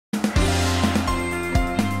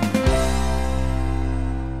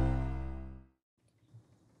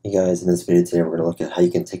Hey guys, in this video today we're going to look at how you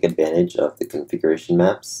can take advantage of the configuration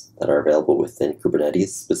maps that are available within Kubernetes,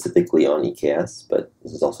 specifically on EKS, but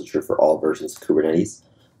this is also true for all versions of Kubernetes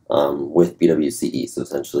with BWCE. So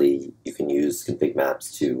essentially you can use config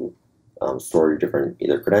maps to store your different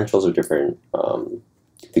either credentials or different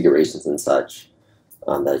configurations and such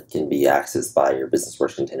that can be accessed by your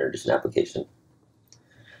BusinessWorks Container Edition application.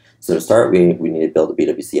 So to start, we need to build a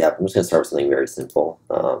BWC app. I'm just going to start with something very simple,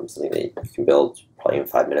 something that you can build probably in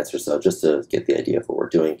 5 minutes or so, just to get the idea of what we're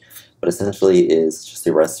doing. But essentially is just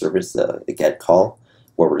a REST service, a GET call,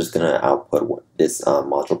 where we're just going to output this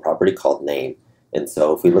module property called name. And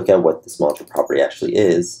so if we look at what this module property actually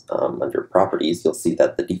is, under properties, you'll see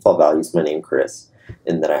that the default value is my name, Chris,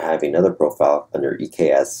 and that I have another profile under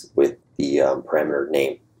EKS with the parameter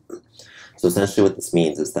name. So essentially what this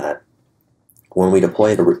means is that when we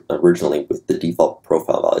deploy it originally with the default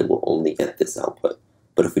profile value, we'll only get this output.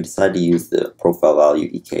 But if we decide to use the profile value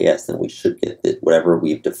EKS, then we should get whatever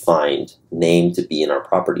we've defined name to be in our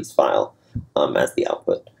properties file as the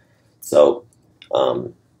output. So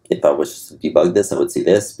if I was to debug this, I would see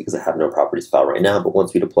this because I have no properties file right now. But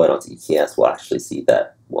once we deploy it onto EKS, we'll actually see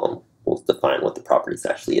that we'll define what the properties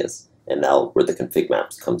actually is. And now where the config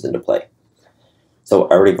maps comes into play. So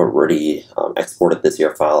I already exported this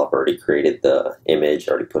here file. I've already created the image,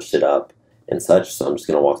 already pushed it up and such. So I'm just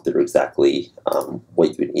going to walk through exactly what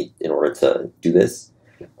you would need in order to do this.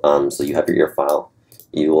 So you have your EAR file.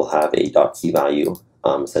 You will have a .key value.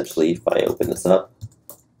 Essentially, if I open this up,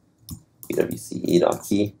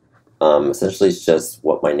 bwce.key. Essentially, it's just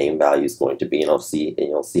what my name value is going to be, and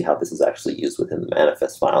you'll see how this is actually used within the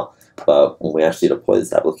manifest file. But when we actually deploy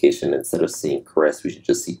this application, instead of seeing Chris, we should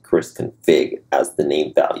just see Chris config as the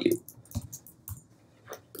name value.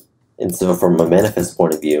 And so from a manifest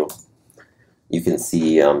point of view, you can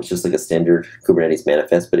see it's just like a standard Kubernetes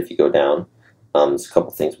manifest, but if you go down, there's a couple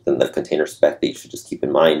things within the container spec that you should just keep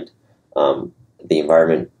in mind. The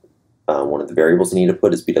environment, one of the variables you need to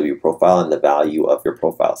put is BW profile and the value of your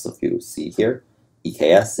profile. So if you see here,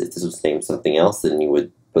 EKS, if this was named something else, then you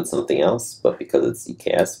would put something else, but because it's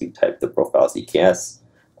EKS, we type the profile as EKS.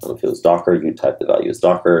 If it was Docker, you type the value as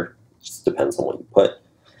Docker. It just depends on what you put.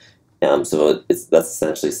 So that's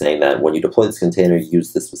essentially saying that when you deploy this container, you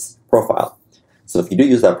use this profile. So if you do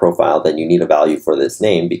use that profile, then you need a value for this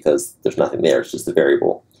name because there's nothing there, it's just a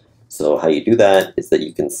variable. So how you do that is that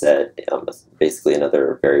you can set basically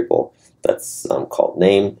another variable that's called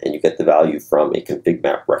name, and you get the value from a config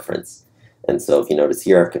map reference. And so if you notice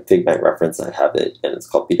here, I have config map reference, I have it, and it's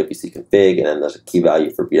called bwc config, and then there's a key value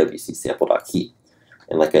for bwc sample.key.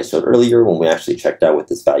 And like I showed earlier, when we actually checked out what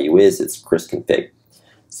this value is, it's Chris config.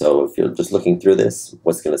 So if you're just looking through this,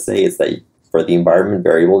 what's going to say is that for the environment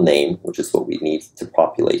variable name, which is what we need to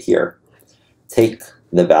populate here, take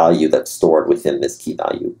the value that's stored within this key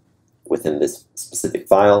value, within this specific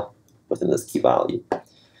file, within this key value.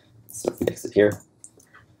 So if we exit here,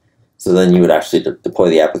 so then you would actually deploy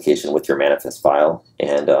the application with your manifest file,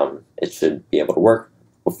 and it should be able to work.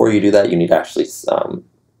 Before you do that, you need to actually store,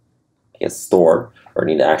 or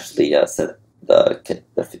need to actually set the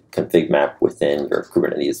config map within your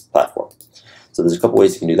Kubernetes platform. So there's a couple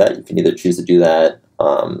ways you can do that. You can either choose to do that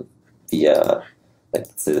via, like,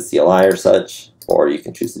 say, the CLI or such, or you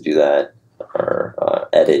can choose to do that or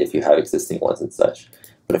edit if you have existing ones and such.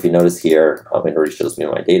 But if you notice here, it already shows me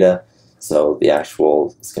my data. So the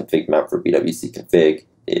actual config map for bwc config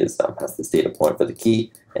is has this data point for the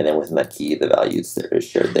key, and then within that key, the values that are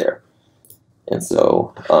shared there. And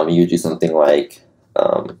so you do something like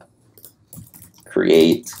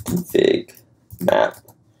create config map,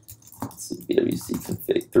 so bwc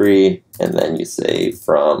config 3, and then you say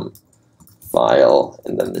from file,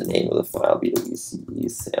 and then the name of the file,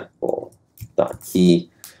 bwc sample.key.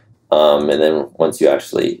 And then once you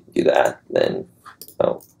actually do that, then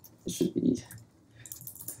it should be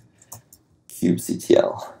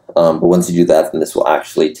kubectl. But once you do that, then this will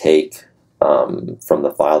actually take from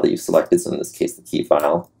the file that you selected, so in this case the key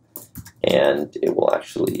file, and it will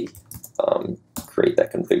actually create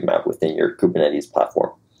that config map within your Kubernetes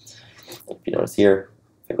platform. If you notice here,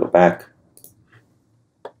 if I go back,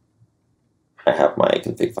 I have my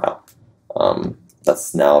config file.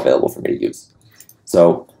 That's now available for me to use.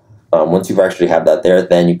 So once you've actually have that there,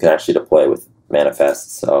 then you can actually deploy it with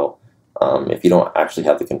manifest. So if you don't actually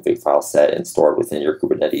have the config file set and stored within your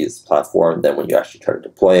Kubernetes platform, then when you actually try to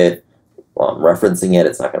deploy it, referencing it,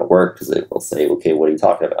 it's not going to work because it will say, okay, what are you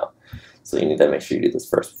talking about? So you need to make sure you do this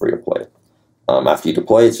first before you deploy it. After you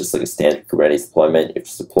deploy, it's just like a standard Kubernetes deployment. If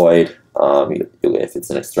it's deployed, if it's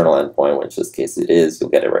an external endpoint, which in this case it is, you'll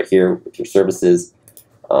get it right here with your services.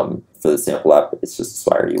 For the sample app, it's just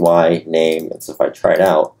Swire UI, name, and so if I try it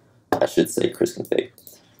out, I should say chrisconfig.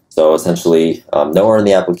 So essentially, nowhere in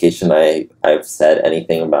the application I've said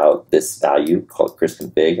anything about this value called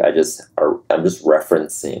chrisconfig. I'm just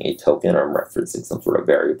referencing a token, or I'm referencing some sort of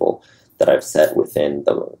variable that I've set within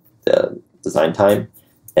the design time,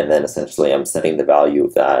 and then essentially I'm setting the value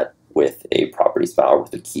of that with a properties file, or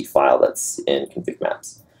with a key file that's in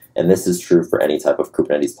ConfigMaps. And this is true for any type of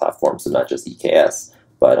Kubernetes platform, so not just EKS,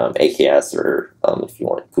 but AKS, or if you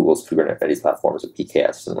want Google's Kubernetes platforms, or PKS,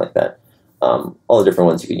 or something like that. All the different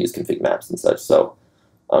ones you can use ConfigMaps and such. So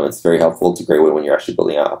it's very helpful. It's a great way when you're actually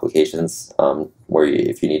building out applications where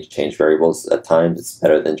if you need to change variables at times, it's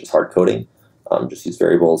better than just hard coding. Just use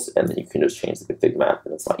variables, and then you can just change the config map,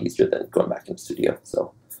 and it's a lot easier than going back into Studio.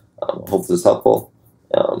 So hopefully this is helpful.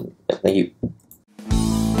 Thank you.